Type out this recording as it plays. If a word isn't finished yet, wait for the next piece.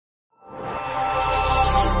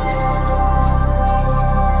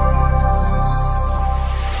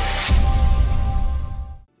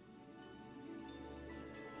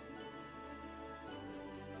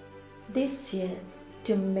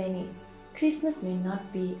To many, Christmas may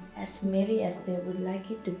not be as merry as they would like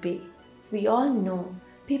it to be. We all know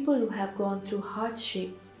people who have gone through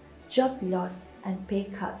hardships, job loss, and pay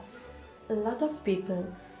cuts. A lot of people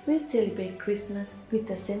will celebrate Christmas with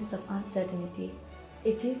a sense of uncertainty.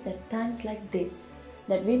 It is at times like this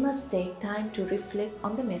that we must take time to reflect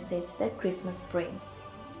on the message that Christmas brings.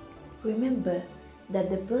 Remember that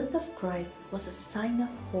the birth of Christ was a sign of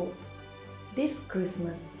hope. This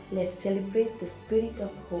Christmas, let's celebrate the spirit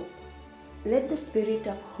of hope. Let the spirit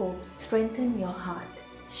of hope strengthen your heart.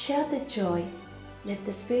 Share the joy. Let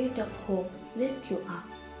the spirit of hope lift you up.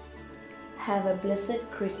 Have a blessed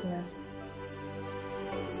Christmas.